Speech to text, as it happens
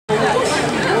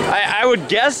I would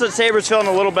guess that Saber's feeling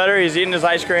a little better. He's eating his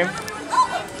ice cream.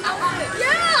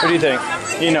 What do you think?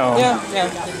 You know. Yeah,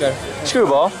 he's good.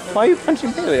 Screwball, why are you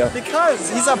punching Paleo? Because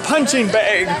he's a punching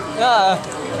bag. A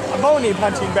bony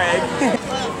punching bag.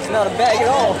 It's not a bag at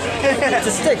all. It's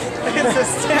a stick. It's a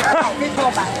stick.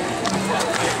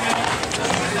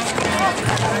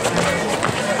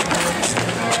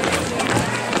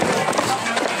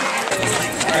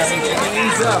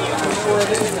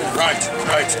 Right,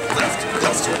 left,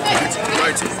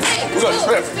 right.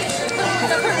 Left.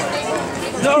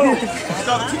 No!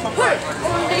 Bark.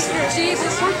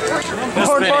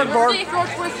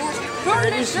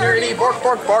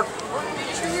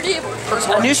 I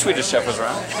knew Swedish Chef was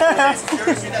around.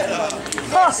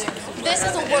 This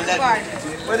is a work of art.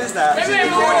 What is that?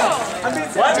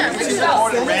 What?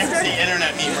 The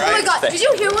internet meme, right? Oh my god, did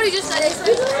you hear what he just said?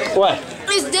 What?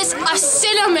 Is this a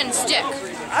cinnamon stick?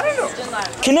 I don't know.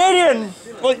 Canadian!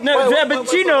 Well, no, yeah, but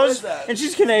she knows, and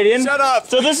she's Canadian. Shut up.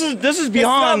 So this is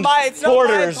beyond it's not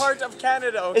borders. my part of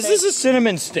Canada, okay? Is this a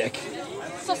cinnamon stick?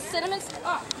 So cinnamon stick?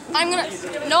 I'm gonna,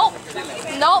 nope,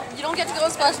 you don't get to go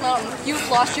to Splash Mountain. You've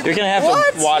lost your. You're gonna have to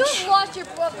watch. You've lost your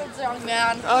privilege, young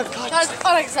man. Oh god. That is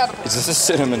unacceptable. Is this a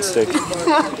cinnamon stick?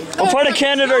 What part of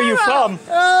Canada are you from?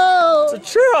 Oh.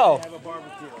 It's a churro.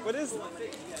 What is it?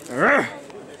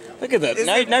 Look at that.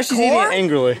 Now she's corn? eating it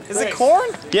angrily. Is it corn?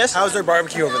 Yes. How's their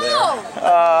barbecue over there?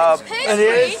 It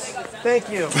is. Thank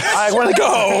you. I want to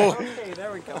go. Okay,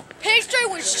 there we go. Pastry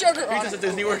with sugar on it. a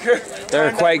Disney worker?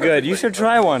 They're quite good. You should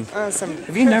try one.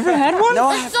 Have you never had one? No,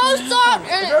 It's so soft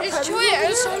and it's chewy at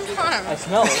the same time. I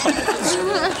smell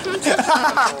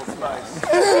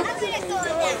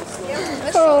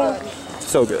it.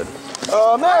 So good.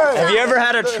 Oh man! Have you ever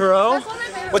had a churro?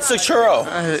 What's the churro?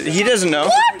 He doesn't know.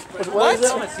 What?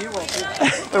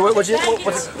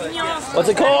 What's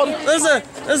it called? There's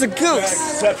a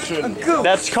goose. A goose.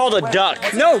 That's called a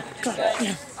duck. No.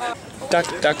 Duck.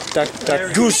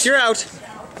 Goose, you're out.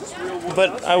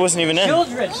 But I wasn't even in.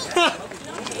 Children.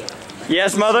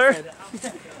 Yes, mother?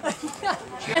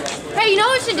 Hey, you know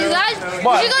what we should do, guys? We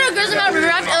should go to Grizzly Mountain River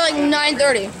Raft at like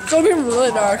 9:30. It's gonna be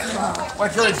really dark.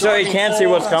 So you can't see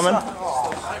what's coming?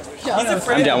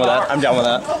 I'm down with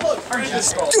that.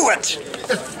 Do it!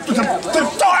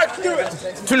 Do it!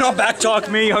 Do not backtalk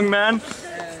me, young man.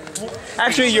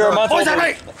 Actually, you're a month older.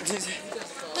 The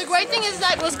great thing is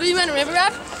that with Grizzly Mountain River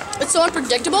Raft, it's so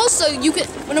unpredictable, so you could,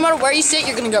 no matter where you sit,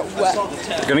 you're gonna get wet.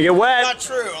 You're gonna get wet. Not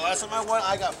true. Last time I went,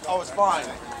 I was fine.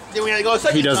 Then we had to go a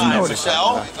second He doesn't time, know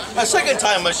Michelle. A second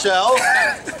time, Michelle.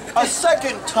 A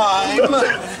second time.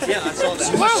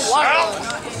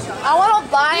 I want to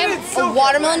buy a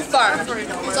watermelon farm. So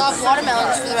I'll have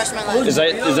watermelons for the rest of my life. Is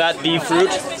that the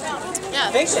fruit? Yeah.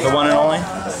 The one and only?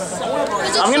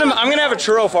 I'm gonna have a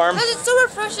churro farm. Because it's so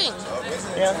refreshing.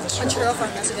 Yeah. A churro farm,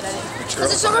 that's a good idea.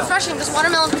 Because it's so refreshing. Because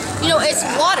watermelon, you know, it's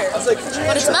water,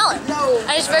 but it's melon,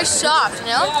 and it's very soft, you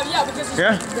know.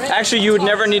 Yeah. Actually, you would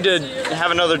never need to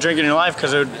have another drink in your life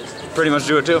because it would pretty much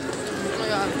do it too. Oh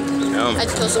my god. I'd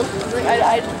kill some.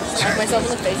 I'd smack myself in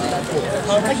the face with that.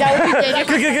 Like that would be dangerous.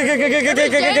 It'd be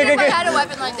dangerous if I had a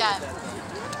weapon like that.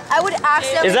 I would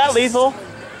accidentally. Is that lethal?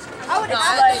 I would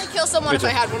accidentally kill someone if I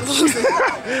had one of those.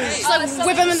 Just like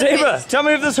whip him in the Saber, face. tell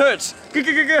me if this hurts.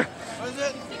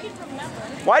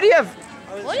 Why do you have?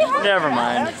 What do you have? Never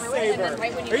mind.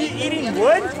 Are you eating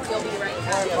wood?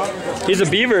 He's a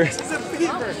beaver.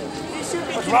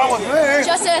 What's wrong with me?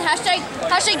 Justin,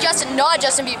 hashtag Justin, not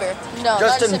Justin Bieber. No, Justin not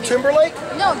Justin Bieber. Timberlake?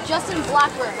 No, Justin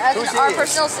Blackburn, as in our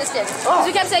personal assistant. So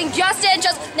we kept saying, Justin,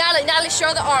 Natalie,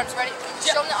 show the arms, ready?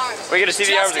 Show them the arms. We're gonna see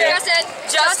the arms again.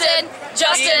 Justin.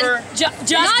 Justin.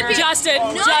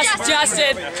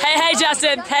 Hey,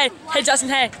 Justin. Hey, Justin.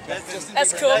 Hey.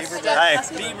 That's cool. Hi.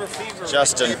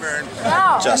 Justin.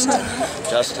 No. Justin.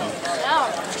 No.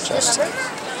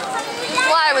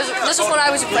 This is what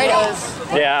I was afraid of.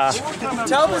 Yeah.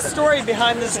 Tell the story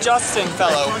behind this Justin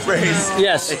fellow.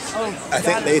 Yes. I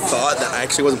think they thought that I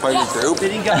actually wasn't part of the group.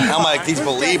 I'm like, these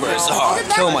believers, I'll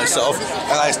kill myself.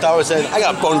 And I started saying, I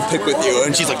got a bone to pick with you.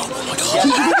 And she's like,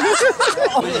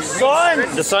 oh my god.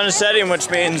 The sun is setting, which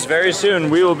means very soon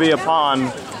we will be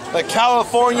upon The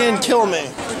Californian kill me.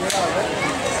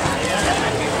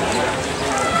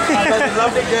 Is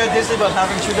that the good this about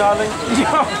having two, darling? I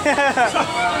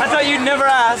thought you'd never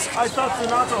ask. I thought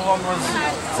Sonata one was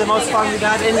the most fun we've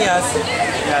had in years.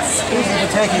 Yes. Thank you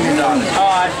for taking me, darling. Oh,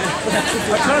 I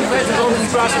couldn't wait to go to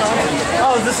Splash Mountain.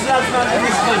 Oh, this is not the best. I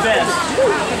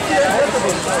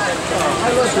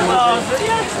love you. Oh,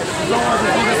 yes.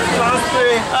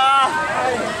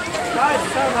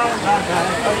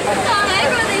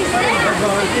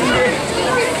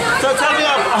 So tell me,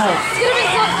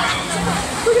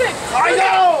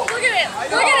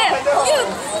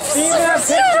 even have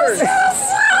pictures.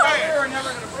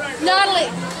 Natalie.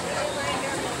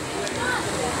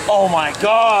 Oh my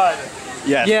God.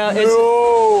 Yes. Yeah, it's.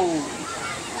 No.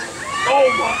 Oh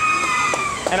my.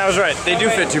 And I was right. They do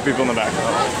fit 2 people in the back.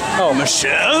 Oh,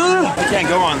 Michelle? I can't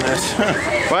go on this.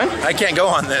 What? I can't go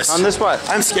on this. On this what?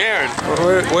 I'm scared.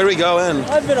 Where do we go in?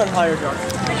 I've been on higher jump.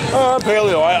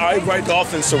 Paleo. I ride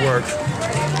dolphins to work. So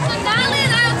Natalie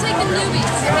and I will take the newbies,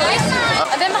 okay?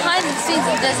 I've been behind the scenes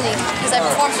of Disney because I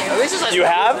performed here. You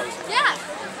have? Yeah.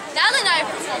 Natalie and I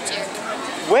performed here.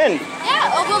 When?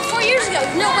 Yeah, well, 4 years ago.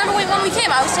 No, remember when we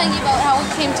came? I was telling you about how we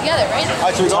came together, right?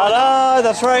 Ta-da!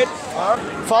 That's right.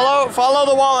 Follow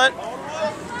the wallet.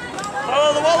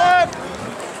 Follow the wallet.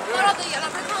 Follow the yellow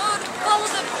brick road.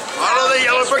 Follow the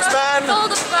yellow bricks, man. Follow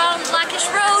the brown blackish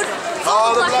road.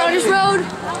 Follow the blackish road.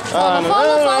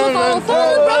 Follow the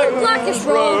brown blackish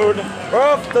road. We're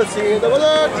off to see the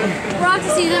wizard. We're off to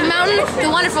see the mountain, the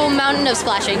wonderful mountain of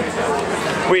splashing.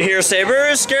 We hear Saber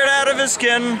is scared out of his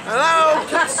skin. Hello.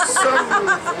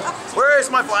 Where is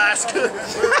my flask? So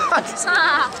what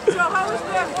was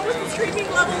the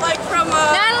streaming level like from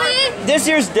Natalie? This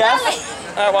year's death.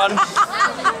 That one.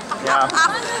 Yeah.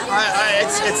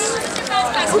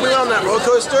 It's moving on that roller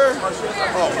coaster.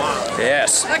 Oh wow.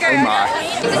 Yes. Okay. Oh my.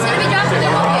 It's gonna be dropped in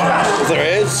the movie. There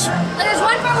is. Like there's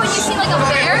one part when you see like a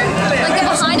bear, like the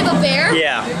behind of a bear.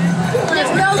 Yeah. And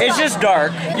there's no It's just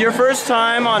dark. Your first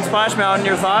time on Splash Mountain,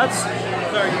 your thoughts?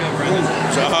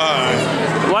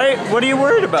 What are you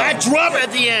worried about? That drop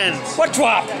at the end. What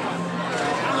drop?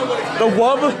 The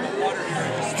wub?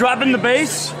 Dropping the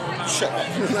bass? Shut up.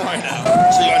 No, I know.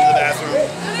 So you went to the bathroom.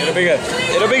 It'll be good.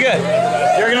 It'll be good.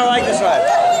 You're gonna like this ride.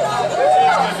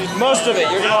 Most of it.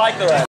 You're gonna like the ride.